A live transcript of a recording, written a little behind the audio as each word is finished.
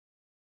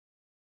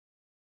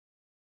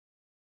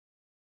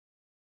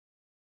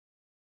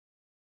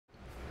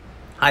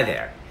Hi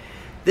there.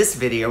 This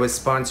video is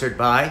sponsored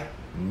by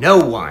no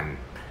one.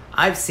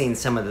 I've seen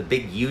some of the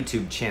big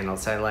YouTube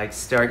channels I like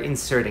start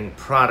inserting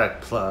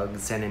product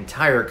plugs and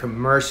entire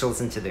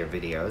commercials into their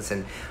videos,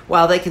 and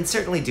while they can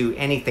certainly do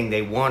anything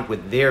they want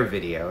with their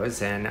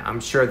videos, and I'm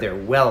sure they're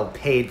well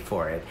paid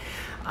for it,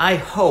 I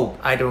hope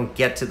I don't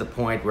get to the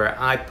point where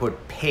I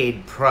put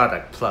paid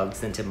product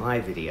plugs into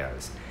my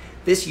videos.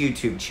 This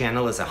YouTube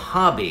channel is a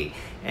hobby,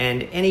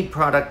 and any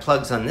product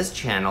plugs on this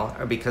channel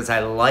are because I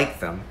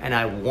like them and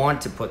I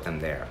want to put them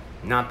there,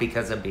 not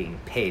because I'm being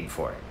paid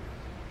for it.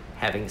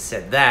 Having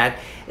said that,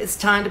 it's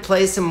time to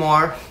play some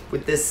more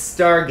with this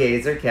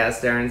Stargazer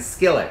cast iron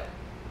skillet,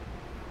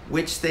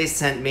 which they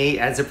sent me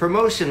as a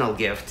promotional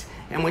gift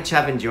and which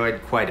I've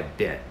enjoyed quite a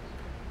bit.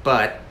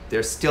 But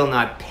they're still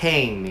not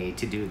paying me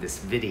to do this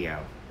video.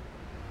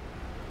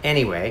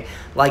 Anyway,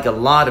 like a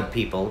lot of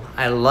people,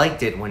 I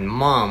liked it when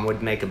Mom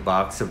would make a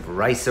box of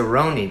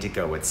Rice-a-Roni to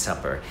go with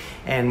supper.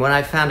 And when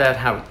I found out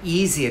how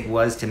easy it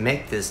was to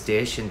make this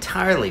dish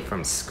entirely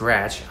from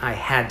scratch, I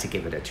had to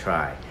give it a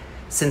try.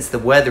 Since the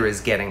weather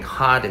is getting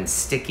hot and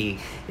sticky,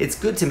 it's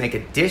good to make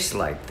a dish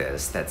like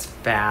this that's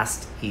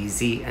fast,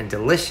 easy, and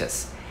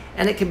delicious.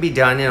 And it can be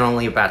done in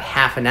only about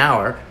half an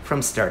hour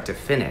from start to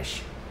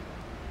finish.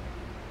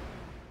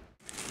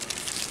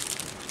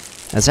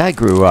 As I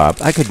grew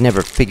up, I could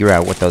never figure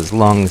out what those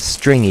long,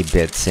 stringy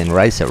bits in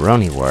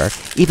Rice-a-Roni were,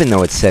 even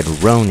though it said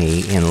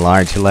Roni in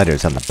large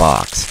letters on the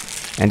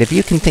box. And if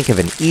you can think of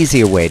an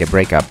easier way to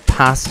break up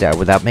pasta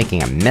without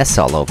making a mess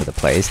all over the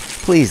place,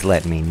 please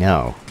let me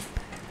know.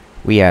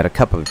 We add a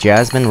cup of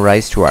jasmine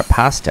rice to our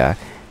pasta,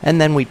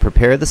 and then we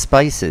prepare the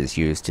spices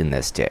used in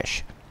this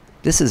dish.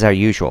 This is our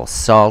usual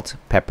salt,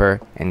 pepper,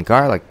 and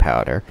garlic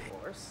powder.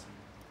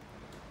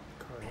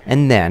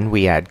 And then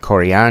we add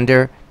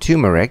coriander,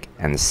 turmeric,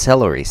 and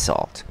celery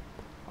salt.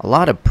 A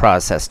lot of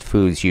processed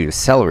foods use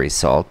celery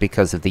salt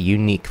because of the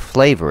unique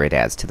flavor it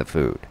adds to the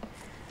food.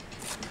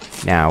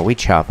 Now we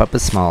chop up a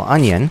small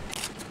onion,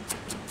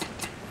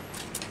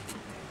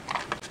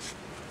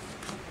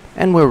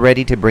 and we're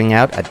ready to bring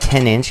out a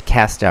 10-inch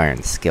cast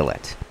iron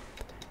skillet.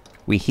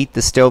 We heat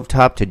the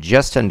stovetop to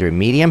just under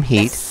medium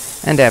heat,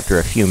 and after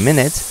a few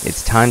minutes,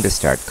 it's time to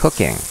start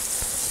cooking.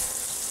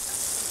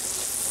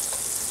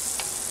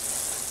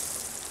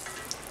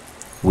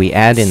 We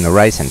add in the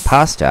rice and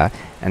pasta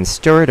and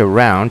stir it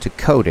around to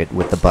coat it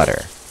with the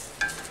butter.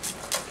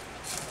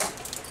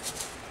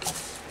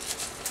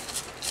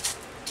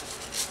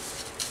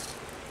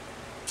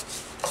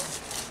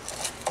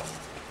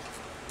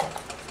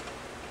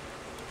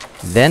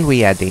 Then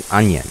we add the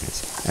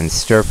onions and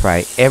stir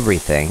fry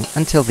everything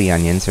until the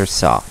onions are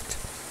soft.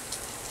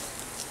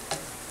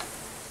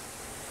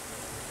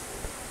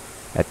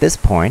 At this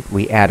point,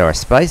 we add our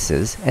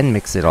spices and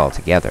mix it all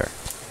together.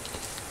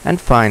 And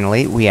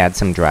finally, we add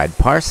some dried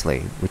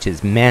parsley, which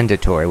is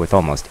mandatory with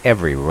almost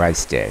every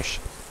rice dish.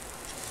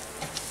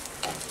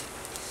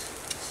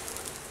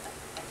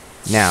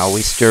 Now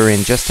we stir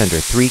in just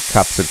under 3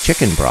 cups of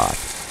chicken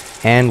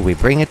broth, and we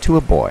bring it to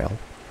a boil.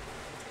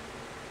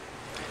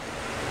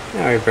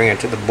 Now we bring it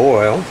to the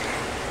boil.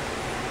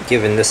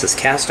 Given this is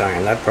cast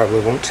iron, that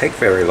probably won't take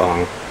very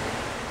long.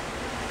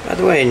 By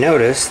the way,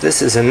 notice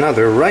this is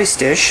another rice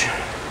dish.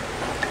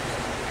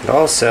 And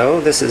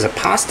also, this is a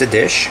pasta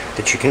dish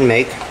that you can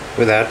make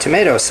without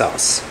tomato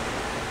sauce.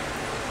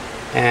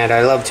 And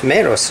I love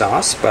tomato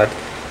sauce, but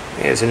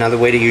here's another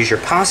way to use your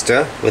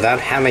pasta without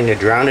having to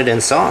drown it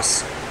in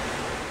sauce.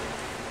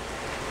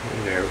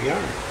 And there we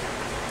are.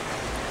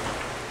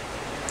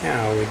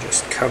 Now we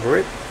just cover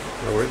it,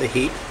 lower the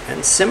heat,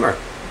 and simmer.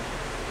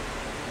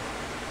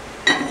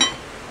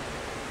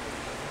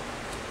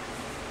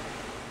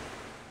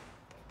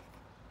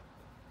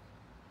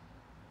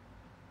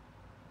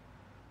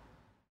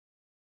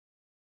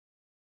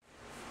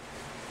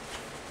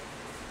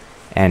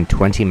 And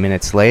 20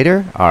 minutes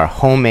later, our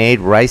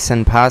homemade rice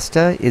and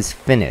pasta is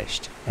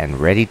finished and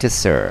ready to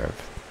serve.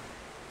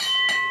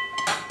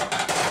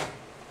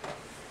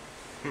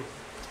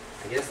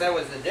 I guess that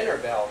was the dinner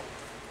bell.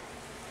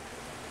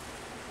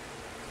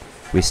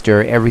 We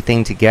stir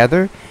everything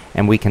together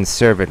and we can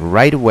serve it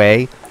right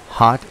away,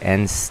 hot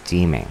and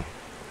steaming.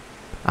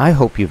 I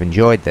hope you've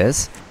enjoyed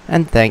this,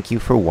 and thank you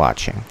for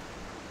watching.